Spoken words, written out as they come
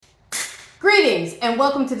Greetings and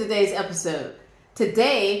welcome to today's episode.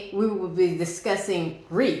 Today we will be discussing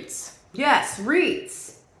REITs. Yes,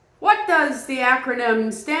 REITs. What does the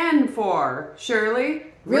acronym stand for, Shirley?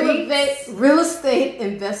 Real Estate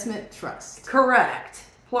Investment Trust. Correct.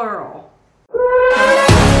 Plural.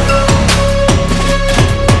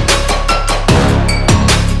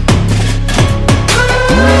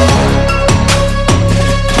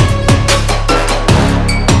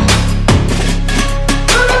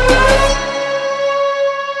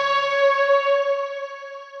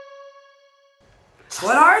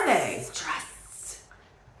 What are they? Trusts.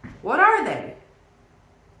 What are they?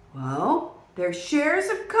 Well, they're shares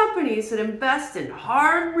of companies that invest in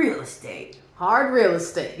hard real estate. Hard real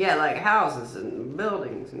estate. Yeah, like houses and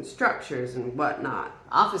buildings and structures and whatnot.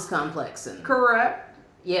 Office complex and... Correct.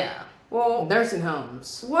 Yeah. Well, nursing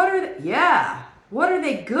homes. what are they? Yeah. What are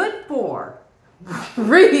they good for?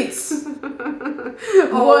 REITs.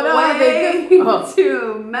 What are they good for?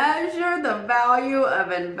 To measure the value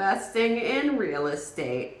of investing in real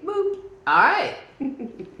estate. Boop. All right.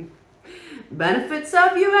 Benefits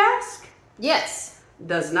of, you ask? Yes.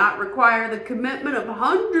 Does not require the commitment of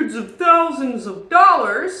hundreds of thousands of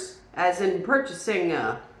dollars, as in purchasing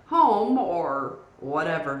a home or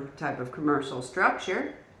whatever type of commercial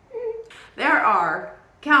structure. There are,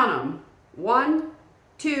 count them, 1,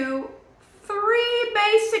 2, 3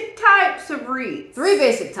 basic types of REITs. 3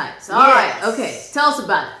 basic types. All Yes. right. Okay. Tell us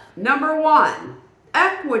about it. Number 1,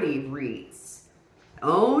 equity REITs.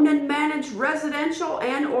 Own and manage residential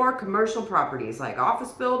and or commercial properties like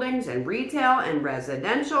office buildings and retail and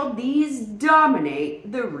residential. These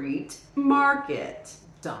dominate the REIT market.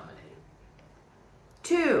 Dominate.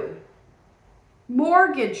 2,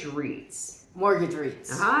 mortgage REITs. Mortgage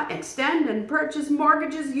REITs. Extend and purchase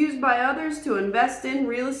mortgages used by others to invest in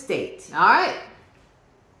real estate. All right.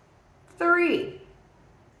 3,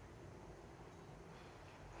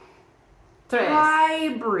 Tres.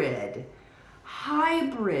 hybrid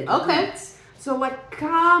Okay. REITs. So a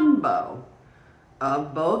combo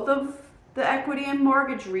of both of the equity and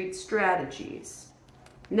mortgage REIT strategies.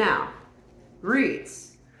 Now,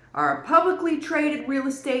 REITs are a publicly traded real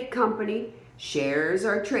estate company. Shares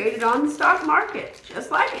are traded on the stock market,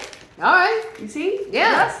 just like it. All right. You see?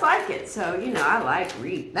 Yeah. Just like it. So, I like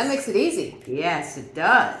REITs. That makes it easy. Yes, it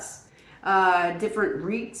does. Different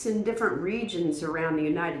REITs in different regions around the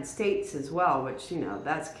United States as well, which,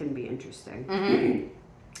 that can be interesting. Mm-hmm.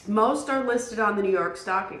 Most are listed on the New York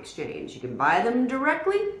Stock Exchange. You can buy them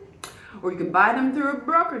directly, or you can buy them through a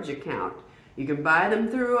brokerage account. You can buy them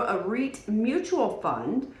through a REIT mutual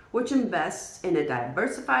fund, which invests in a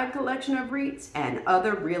diversified collection of REITs and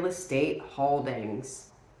other real estate holdings.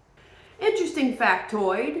 Interesting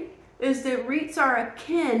factoid is that REITs are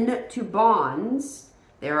akin to bonds.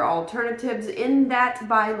 There are alternatives in that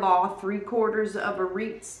by law, 3/4 of a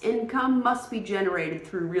REIT's income must be generated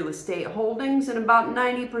through real estate holdings, and about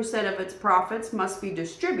 90% of its profits must be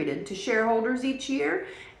distributed to shareholders each year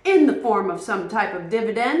in the form of some type of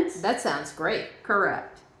dividends. That sounds great.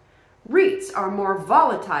 Correct. REITs are more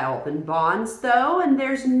volatile than bonds, though, and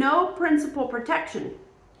there's no principal protection.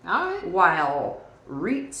 All right. While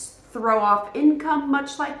REITs throw off income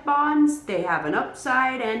much like bonds, they have an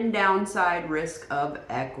upside and downside risk of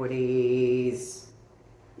equities.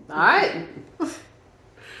 All right.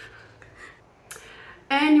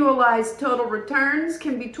 Annualized total returns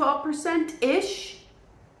can be 12%-ish,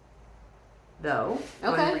 though,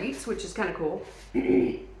 on REITs, which is kind of cool.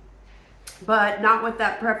 But not with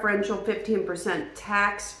that preferential 15%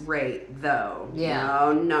 tax rate, though.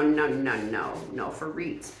 Yeah. No for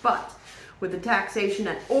REITs. But with the taxation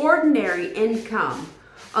at ordinary income,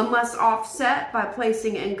 unless offset by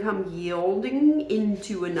placing income yielding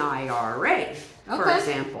into an IRA, for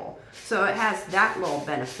example. So it has that little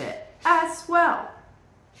benefit as well.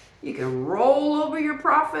 You can roll over your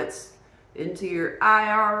profits into your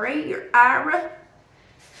IRA,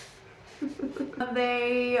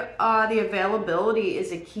 the availability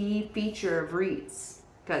is a key feature of REITs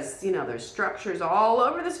because, there's structures all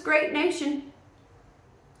over this great nation.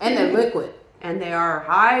 And they're liquid. And they are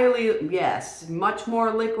much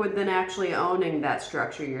more liquid than actually owning that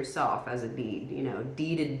structure yourself as a deed,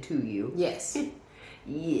 deeded to you. Yes.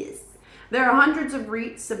 Yes. There are hundreds of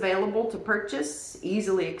REITs available to purchase,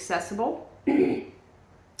 easily accessible.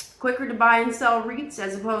 Quicker to buy and sell REITs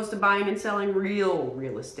as opposed to buying and selling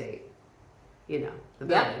real estate. The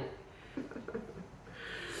building.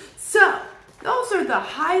 So, those are the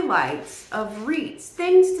highlights of REITs.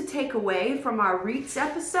 Things to take away from our REITs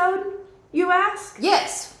episode, you ask?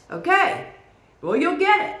 Yes. Okay. Well, you'll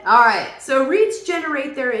get it. All right. So REITs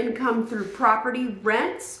generate their income through property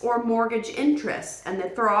rents or mortgage interest, and they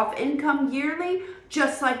throw off income yearly,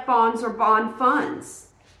 just like bonds or bond funds.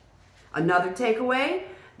 Another takeaway,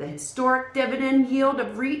 the historic dividend yield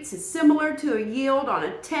of REITs is similar to a yield on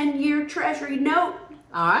a 10-year treasury note.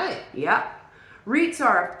 All right. Yep. REITs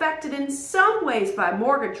are affected in some ways by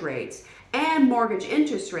mortgage rates, and mortgage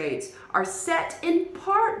interest rates are set in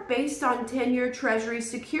part based on 10-year treasury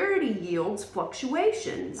security yields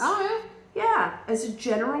fluctuations. All right. Yeah, as a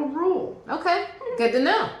general rule. Okay. Good to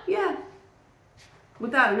know. Yeah.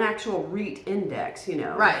 Without an actual REIT index,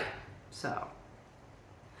 Right. So.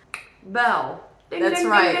 Bell. Ding, That's ding,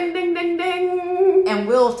 right. Ding, ding, ding, ding, ding. And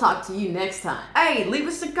we'll talk to you next time. Hey, leave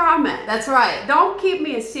us a comment. That's right. Don't keep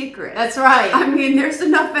me a secret. That's right. I mean, there's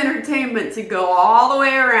enough entertainment to go all the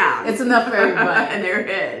way around. It's enough for everybody. And there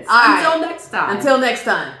is. All right. Until next time. Until next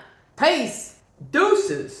time. Peace.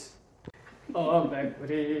 Deuces. Of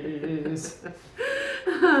equities.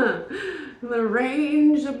 The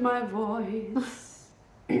range of my voice.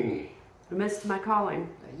 I missed my calling.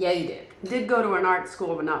 Yeah, you did. Did go to an art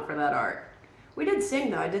school, but not for that art. We did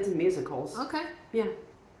sing, though. I did some musicals. Okay. Yeah.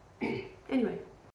 Anyway.